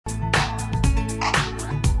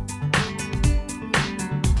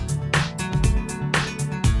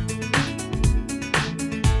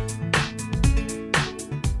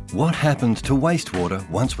What happens to wastewater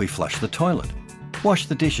once we flush the toilet, wash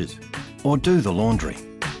the dishes, or do the laundry?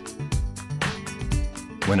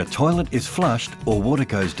 When a toilet is flushed or water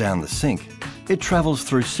goes down the sink, it travels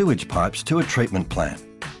through sewage pipes to a treatment plant.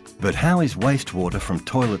 But how is wastewater from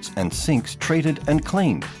toilets and sinks treated and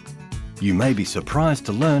cleaned? You may be surprised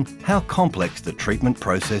to learn how complex the treatment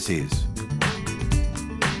process is.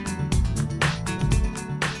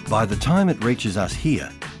 By the time it reaches us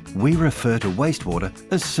here, we refer to wastewater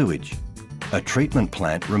as sewage. A treatment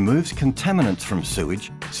plant removes contaminants from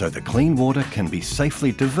sewage so the clean water can be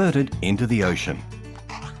safely diverted into the ocean.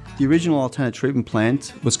 The original Altona treatment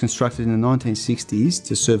plant was constructed in the 1960s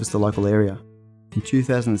to service the local area. In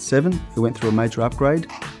 2007, it went through a major upgrade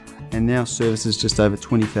and now services just over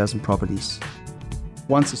 20,000 properties.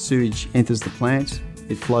 Once the sewage enters the plant,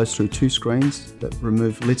 it flows through two screens that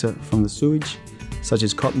remove litter from the sewage, such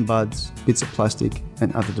as cotton buds, bits of plastic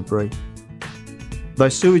and other debris. Though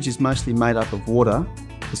sewage is mostly made up of water,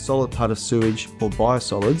 the solid part of sewage, or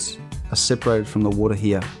biosolids, are separated from the water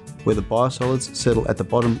here, where the biosolids settle at the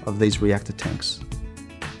bottom of these reactor tanks.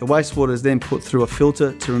 The wastewater is then put through a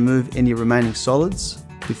filter to remove any remaining solids.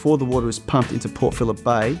 Before the water is pumped into Port Phillip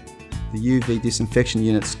Bay, the UV disinfection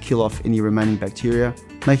units kill off any remaining bacteria,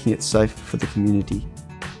 making it safe for the community.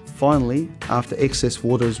 Finally, after excess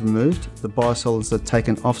water is removed, the biosolids are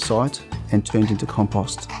taken off-site and turned into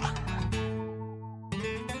compost.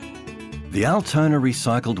 The Altona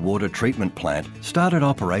Recycled Water Treatment Plant started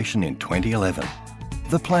operation in 2011.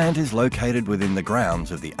 The plant is located within the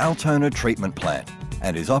grounds of the Altona Treatment Plant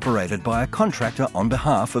and is operated by a contractor on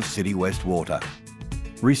behalf of City West Water.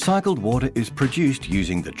 Recycled water is produced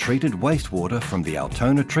using the treated wastewater from the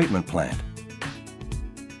Altona Treatment Plant.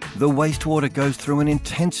 The wastewater goes through an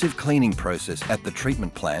intensive cleaning process at the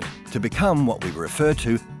treatment plant to become what we refer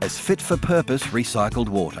to as fit-for-purpose recycled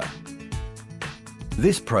water.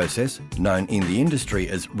 This process, known in the industry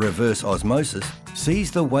as reverse osmosis,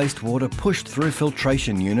 sees the wastewater pushed through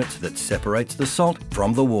filtration units that separates the salt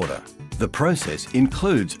from the water. The process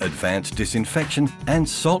includes advanced disinfection and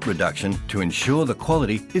salt reduction to ensure the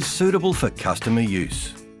quality is suitable for customer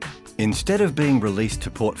use. Instead of being released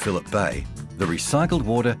to Port Phillip Bay, the recycled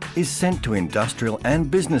water is sent to industrial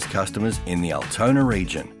and business customers in the Altona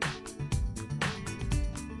region.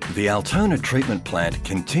 The Altona Treatment Plant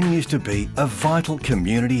continues to be a vital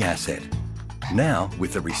community asset. Now,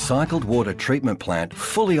 with the recycled water treatment plant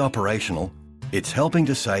fully operational, it's helping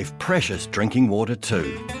to save precious drinking water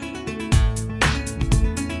too.